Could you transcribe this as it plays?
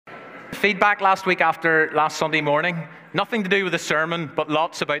feedback last week after last Sunday morning. Nothing to do with the sermon, but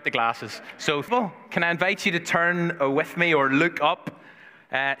lots about the glasses. So, can I invite you to turn with me or look up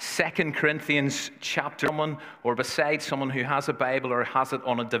 2 Corinthians chapter 1, or beside someone who has a Bible or has it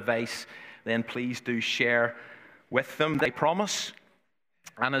on a device, then please do share with them. They promise.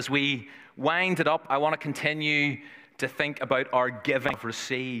 And as we wind it up, I want to continue to think about our giving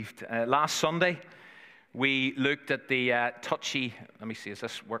received. Last Sunday, we looked at the touchy, let me see, is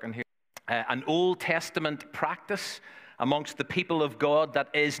this working here? An Old Testament practice amongst the people of God that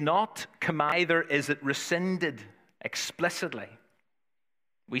is not either is it rescinded explicitly.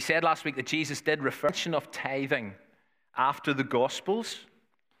 We said last week that Jesus did mention of tithing after the Gospels,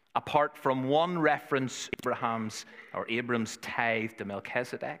 apart from one reference, Abram's tithe to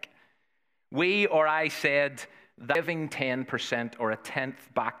Melchizedek. I said that giving 10% or a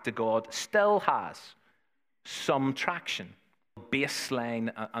tenth back to God still has some traction,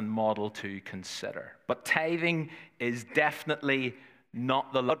 baseline and model to consider. But tithing is definitely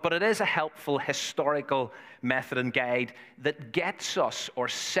not the lot, but it is a helpful historical method and guide that gets us or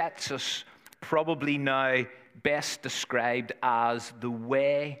sets us, probably now best described as the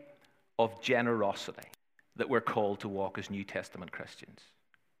way of generosity that we're called to walk as New Testament Christians.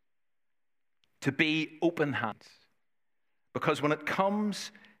 To be open hands. Because when it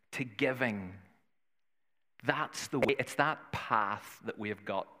comes to giving, that's the way, it's that path that we have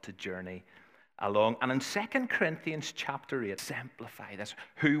got to journey along. And in 2 Corinthians chapter 8, exemplify this,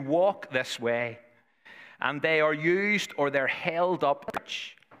 who walk this way, and they are used or they're held up,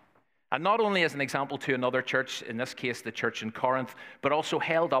 and not only as an example to another church, in this case the church in Corinth, but also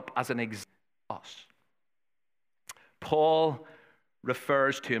held up as an example to us. Paul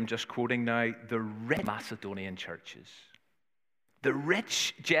refers to him, just quoting now, the rich Macedonian churches. The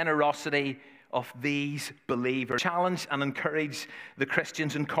rich generosity of these believers. Challenge and encourage the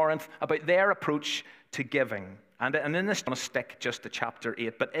Christians in Corinth about their approach to giving. And in this, I'm going to stick just to chapter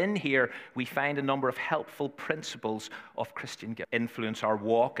 8, but in here we find a number of helpful principles of Christian giving. Influence our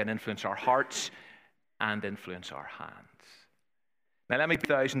walk and influence our hearts and influence our hands. Now let me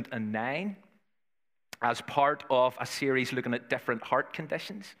 2009, as part of a series looking at different heart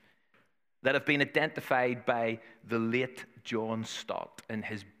conditions that have been identified by the late John Stott in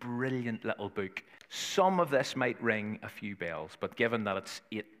his brilliant little book. Some of this might ring a few bells, but given that it's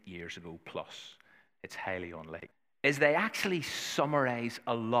 8 years ago plus, it's highly unlikely. Is they actually summarize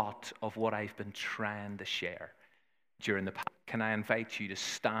a lot of what I've been trying to share during the past. Can I invite you to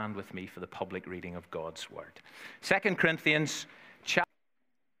stand with me for the public reading of God's Word? 2 Corinthians chapter.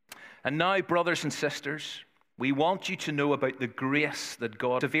 And now, brothers and sisters, we want you to know about the grace that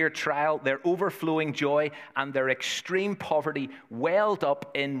God, severe trial, their overflowing joy, and their extreme poverty welled up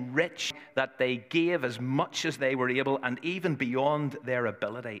in rich, that they gave as much as they were able, and even beyond their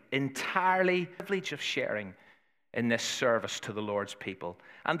ability, entirely the privilege of sharing in this service to the Lord's people.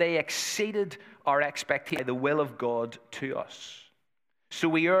 And they exceeded our expectation, the will of God to us. So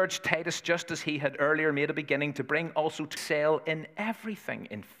we urge Titus, just as he had earlier made a beginning, to bring also to excel in everything,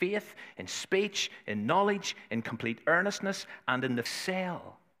 in faith, in speech, in knowledge, in complete earnestness, and in the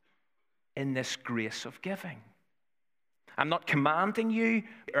excel in this grace of giving. I'm not commanding you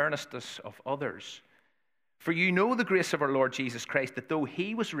the earnestness of others. For you know the grace of our Lord Jesus Christ, that though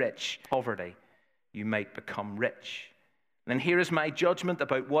he was rich, poverty, you might become rich. And here is my judgment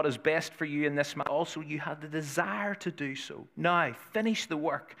about what is best for you in this matter. Also, you had the desire to do so. Now, finish the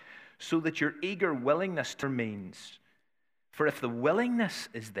work so that your eager willingness remains. For if the willingness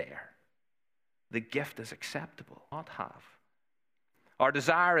is there, the gift is acceptable. Not have. Our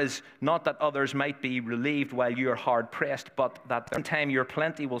desire is not that others might be relieved while you are hard pressed, but that in time your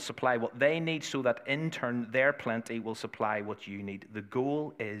plenty will supply what they need, so that in turn their plenty will supply what you need. The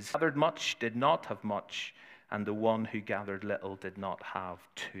goal is, gathered much, did not have much, and the one who gathered little did not have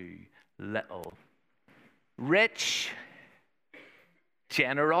too little. Rich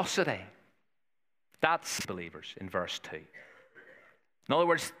generosity. That's believers in verse 2. In other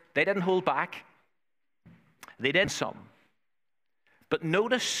words, they didn't hold back. They did some. But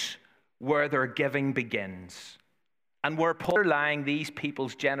notice where their giving begins. And where Paul underlying these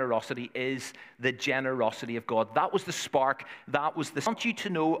people's generosity is the generosity of God. That was the spark. That was the. I want you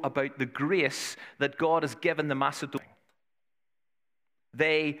to know about the grace that God has given the Macedonians.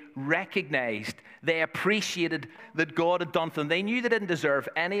 They recognized, they appreciated that God had done for them. They knew they didn't deserve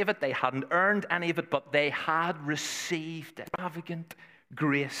any of it. They hadn't earned any of it, but they had received the extravagant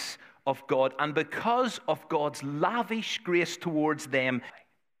grace of God. And because of God's lavish grace towards them,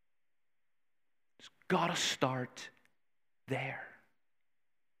 it's got to start there.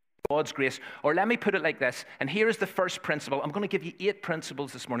 God's grace. Or let me put it like this, and here is the first principle. I'm going to give you 8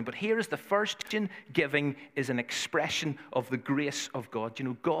 principles this morning, but here is the first. Giving is an expression of the grace of God. You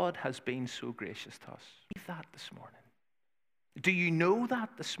know, God has been so gracious to us. Believe that this morning. Do you know that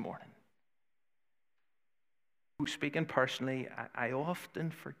this morning? Speaking personally, I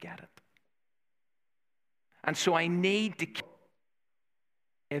often forget it. And so I need to keep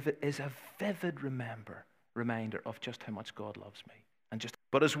it is a vivid reminder of just how much God loves me.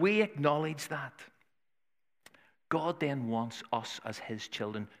 But as we acknowledge that, God then wants us as his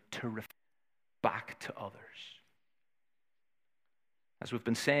children to reflect back to others. As we've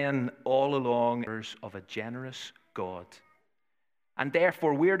been saying all along, of a generous God. And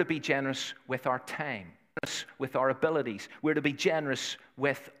therefore, we're to be generous with our time, with our abilities. We're to be generous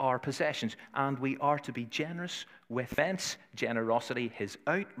with our possessions. And we are to be generous with immense generosity, his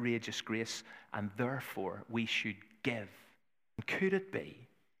outrageous grace, and therefore we should give. Could it be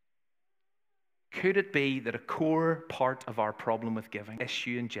that a core part of our problem with giving,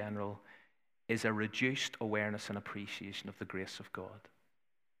 issue in general, is a reduced awareness and appreciation of the grace of God?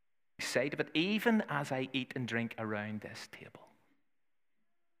 Side of it, even as I eat and drink around this table,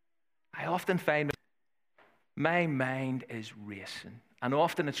 I often find my mind is racing. And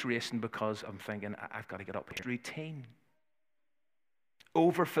often it's racing because I'm thinking, I've got to get up here. Routine.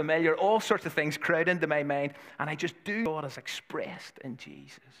 Over familiar, all sorts of things crowd into my mind, and I just do what is expressed in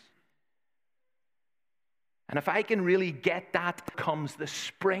Jesus. And if I can really get that, comes the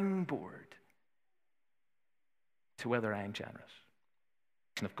springboard to whether I'm generous.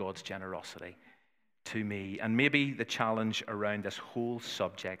 Of God's generosity to me, and maybe the challenge around this whole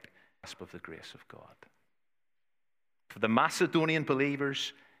subject of the grace of God. For the Macedonian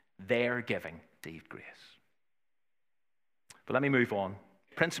believers, their giving received grace. But let me move on.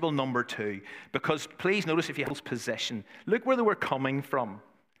 Principle number 2, because please notice if you have position, look where they were coming from.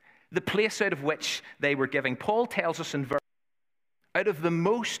 The place out of which they were giving. Paul tells us in verse, out of the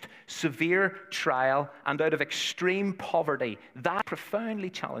most severe trial and out of extreme poverty, that's profoundly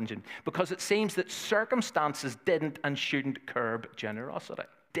challenging because it seems that circumstances didn't and shouldn't curb generosity.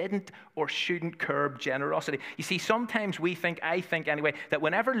 Didn't or shouldn't curb generosity. You see, sometimes I think anyway, that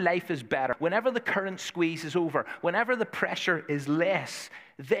whenever life is better, whenever the current squeeze is over, whenever the pressure is less,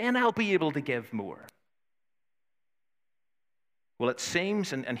 then I'll be able to give more. Well, it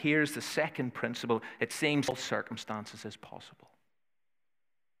seems, and here's the second principle, it seems all circumstances is possible.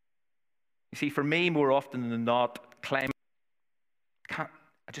 You see, for me, more often than not, I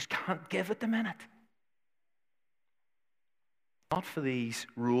just can't give at the minute. Not for these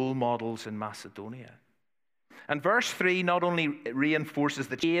role models in Macedonia. And verse 3 not only reinforces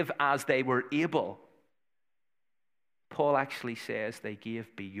that they gave as they were able, Paul actually says they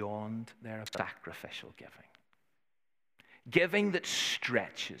gave beyond their sacrificial giving. Giving that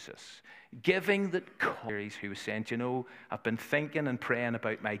stretches us. Giving that carries, who was saying, you know, I've been thinking and praying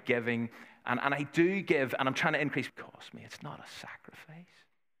about my giving, and I do give, and I'm trying to increase. It costs me. It's not a sacrifice.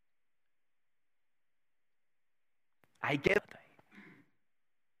 I give.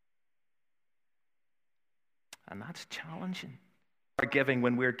 And that's challenging. Our giving,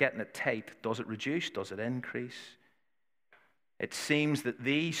 when we're getting it tight, does it reduce? Does it increase? It seems that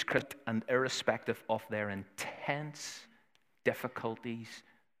these Christians, and irrespective of their intense difficulties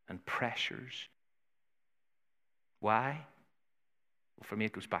and pressures. Why? Well, for me,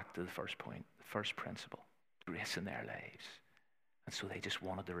 it goes back to the first point, the first principle, grace in their lives. And so they just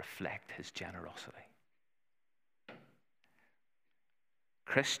wanted to reflect his generosity.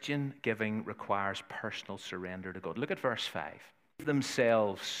 Christian giving requires personal surrender to God. Look at verse 5. Give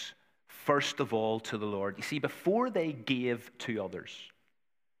themselves first of all to the Lord. You see, before they gave to others,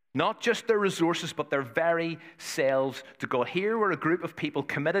 not just their resources, but their very selves to God. Here were a group of people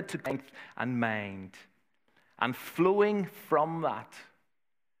committed to strength and mind. And flowing from that,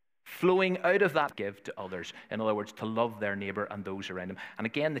 flowing out of that, give to others. In other words, to love their neighbor and those around them. And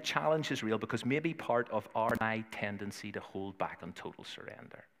again, the challenge is real because maybe part of my tendency to hold back on total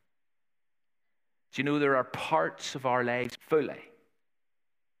surrender. Do you know there are parts of our lives fully?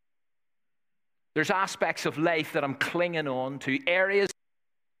 There's aspects of life that I'm clinging on to, areas.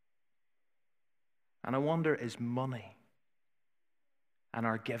 And I wonder, is money and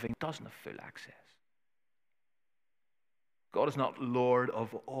our giving doesn't have full access? God is not Lord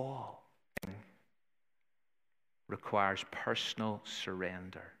of all. Requires personal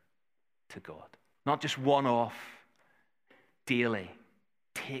surrender to God. Not just one-off, daily,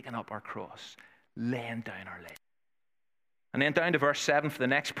 taking up our cross, laying down our life. And then down to verse 7 for the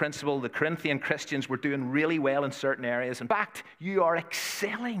next principle, the Corinthian Christians were doing really well in certain areas. In fact, you are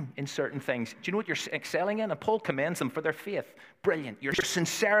excelling in certain things. Do you know what you're excelling in? And Paul commends them for their faith. Brilliant. Your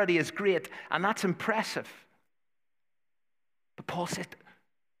sincerity is great, and that's impressive. But Paul said,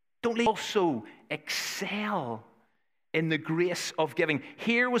 don't also excel in the grace of giving.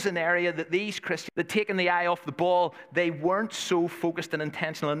 Here was an area that these Christians had taken the eye off the ball. They weren't so focused and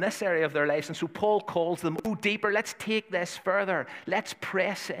intentional in this area of their lives. And so Paul calls them, go deeper. Let's take this further. Let's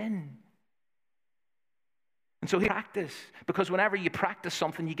press in. And so he practice, because whenever you practice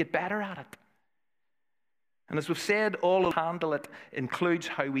something, you get better at it. And as we've said, all of handle it includes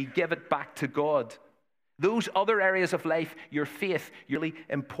how we give it back to God. Those other areas of life, your faith, really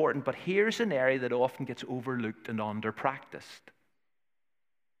important. But here's an area that often gets overlooked and under-practiced.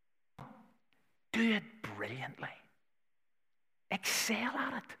 Do it brilliantly. Excel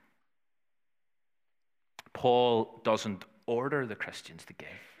at it. Paul doesn't order the Christians to give.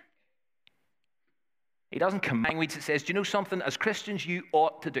 He doesn't command language that says, do you know something? As Christians, you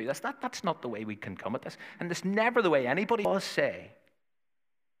ought to do this. That's not the way we can come at this. And it's never the way anybody does say.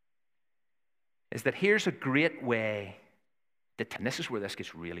 Is that here's a great way, and this is where this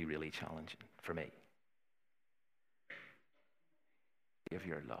gets really, really challenging for me. Give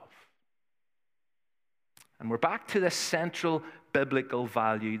your love. And we're back to this central biblical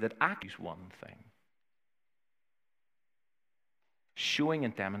value that actually is one thing. Showing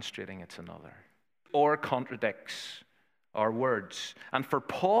and demonstrating it's another. Or contradicts our words. And for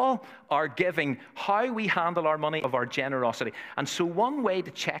Paul, our giving, how we handle our money, of our generosity. And so one way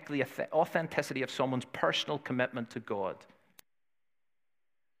to check the authenticity of someone's personal commitment to God,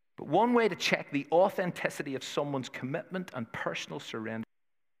 but one way to check the authenticity of someone's commitment and personal surrender,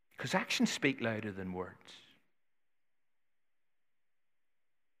 because actions speak louder than words.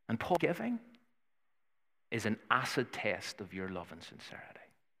 And Paul's giving is an acid test of your love and sincerity.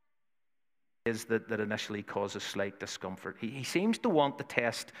 Is that initially causes slight discomfort. He seems to want to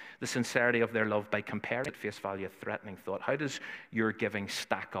test the sincerity of their love by comparing at face value a threatening thought. How does your giving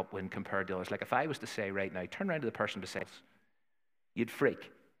stack up when compared to others? Like if I was to say right now, turn around to the person beside us, you'd freak.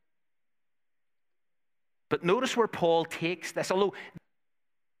 But notice where Paul takes this,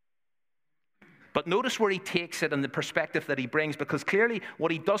 but notice where he takes it and the perspective that he brings, because clearly what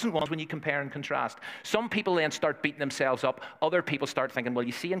he doesn't want is when you compare and contrast. Some people then start beating themselves up. Other people start thinking, well,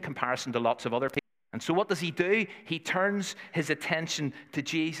 you see, in comparison to lots of other people. And so what does he do? He turns his attention to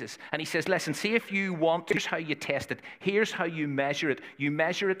Jesus. And he says, listen, see if you want, here's how you test it. Here's how you measure it. You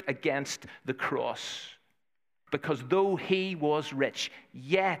measure it against the cross. Because though he was rich,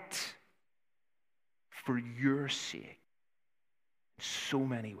 yet for your sake, in so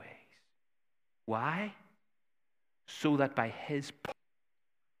many ways. Why? So that by his power,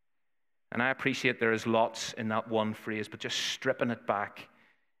 and I appreciate there is lots in that one phrase, but just stripping it back,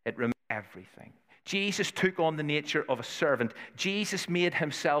 it removes everything. Jesus took on the nature of a servant. Jesus made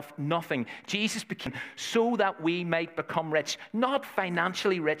himself nothing. Jesus became so that we might become rich, not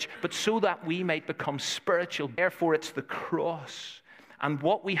financially rich, but so that we might become spiritual. Therefore, it's the cross. And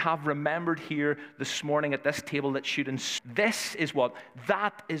what we have remembered here this morning at this table that should this is what,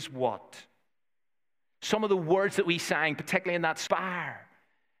 that is what. Some of the words that we sang, particularly in that inspire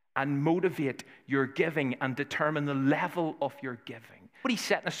and motivate your giving and determine the level of your giving. Nobody's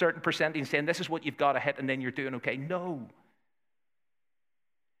setting a certain percentage and saying, this is what you've got to hit and then you're doing okay. No.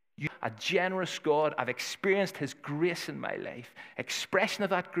 A generous God, I've experienced his grace in my life. Expression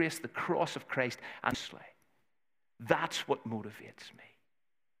of that grace, the cross of Christ. And that's what motivates me.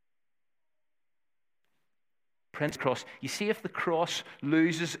 Prince Cross. You see, if the cross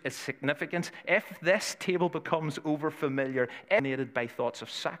loses its significance, if this table becomes overfamiliar, dominated by thoughts of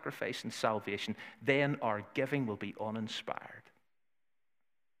sacrifice and salvation, then our giving will be uninspired.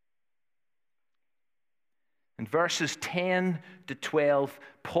 In verses 10 to 12,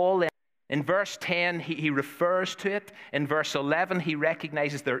 Paul, in verse 10, he refers to it. In verse 11, he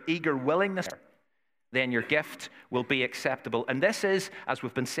recognizes their eager willingness. Then your gift will be acceptable. And this is, as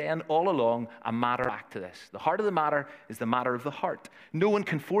we've been saying all along, a matter back to this. The heart of the matter is the matter of the heart. No one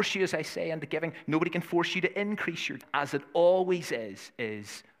can force you, as I say, into giving. Nobody can force you to increase your, as it always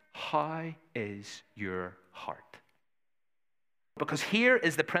is how is your heart? Because here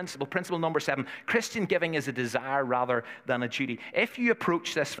is the principle number 7. Christian giving is a desire rather than a duty. If you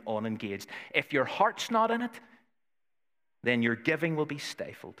approach this unengaged, if your heart's not in it, then your giving will be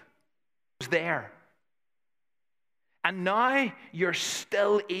stifled. It's there. And now you're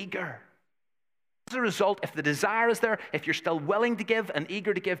still eager. As a result, if the desire is there, if you're still willing to give and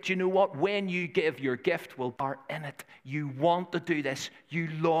eager to give, do you know what? When you give, your gift will be in it. You want to do this. You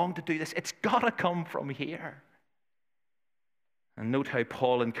long to do this. It's got to come from here. And note how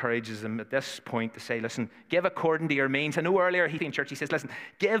Paul encourages them at this point to say, listen, give according to your means. I know earlier in church he says, listen,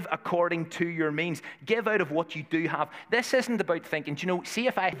 give according to your means. Give out of what you do have. This isn't about thinking, see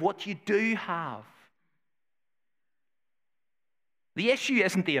if I have what you do have. The issue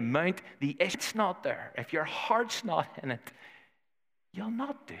isn't the amount. The issue's not there. If your heart's not in it, you'll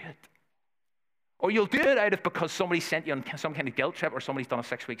not do it. Or you'll do it out of because somebody sent you on some kind of guilt trip or somebody's done a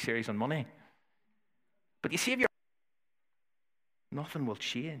 6-week series on money. But you see, if you're nothing will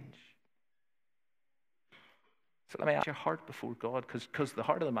change. So let me ask your heart before God, because the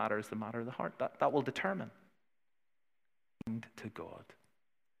heart of the matter is the matter of the heart. That will determine. To God.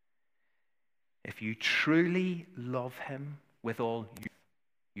 If you truly love him with all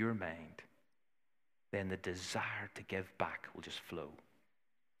your mind, then the desire to give back will just flow.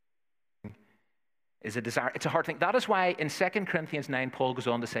 Is a desire. It's a hard thing. That is why in 2 Corinthians 9, Paul goes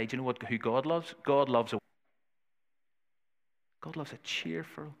on to say, do you know who God loves? God loves a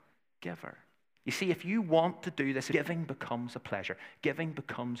cheerful giver. You see, if you want to do this, giving becomes a pleasure. Giving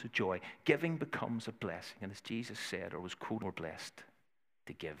becomes a joy. Giving becomes a blessing. And as Jesus said, or was quoted, more blessed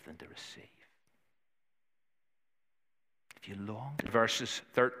to give than to receive. If you long to verses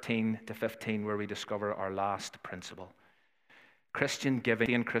 13 to 15, where we discover our last principle. Christian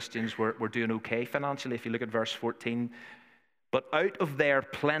giving, and Christians were doing okay financially. If you look at verse 14, but out of their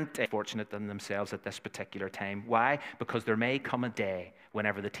plenty, fortunate than themselves at this particular time. Why? Because there may come a day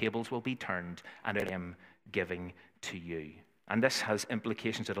whenever the tables will be turned and I am giving to you. And this has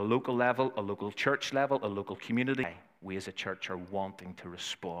implications at a local level, a local church level, a local community. We as a church are wanting to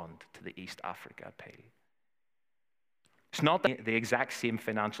respond to the East Africa appeal. It's not the exact same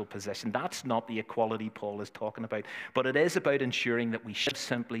financial position. That's not the equality Paul is talking about. But it is about ensuring that we live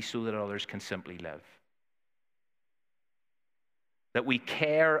simply so that others can simply live. That we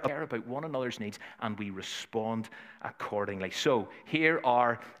care about one another's needs and we respond accordingly. So here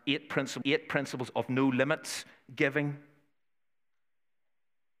are 8 principles of no limits giving.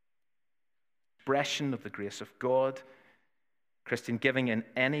 Expression of the grace of God. Christian giving in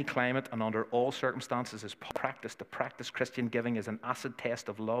any climate and under all circumstances is practice. To practice Christian giving is an acid test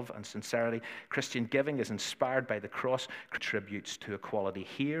of love and sincerity. Christian giving is inspired by the cross, contributes to equality.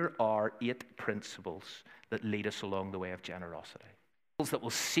 Here are 8 principles that lead us along the way of generosity. That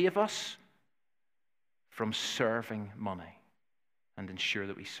will save us from serving money and ensure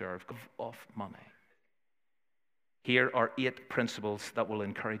that we serve off money. Here are 8 principles that will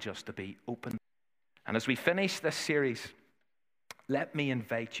encourage us to be open. And as we finish this series, let me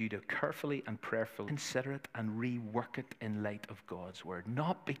invite you to carefully and prayerfully consider it and rework it in light of God's word.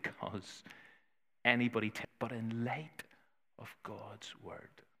 Not because anybody, but in light of God's word.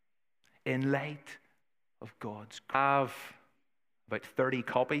 In light of God's word. I have about 30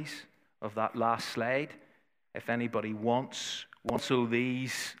 copies of that last slide. If anybody wants. Also,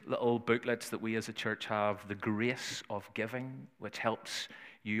 these little booklets that we as a church have, the grace of giving, which helps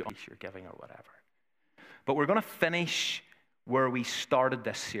you if you're giving or whatever. But we're going to finish where we started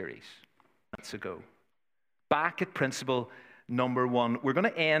this series months ago. Back at principle number 1. We're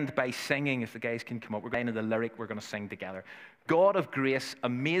going to end by singing, if the guys can come up. We're going to the lyric we're going to sing together. God of grace,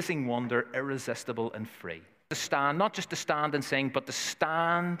 amazing wonder, irresistible and free. To stand, not just to stand and sing, but to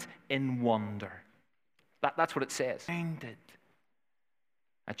stand in wonder. That's what it says. Founded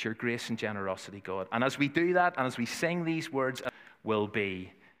at your grace and generosity, God. And as we do that, and as we sing these words, will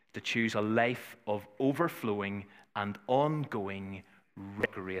be to choose a life of overflowing and ongoing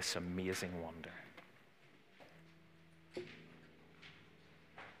grace, amazing wonder.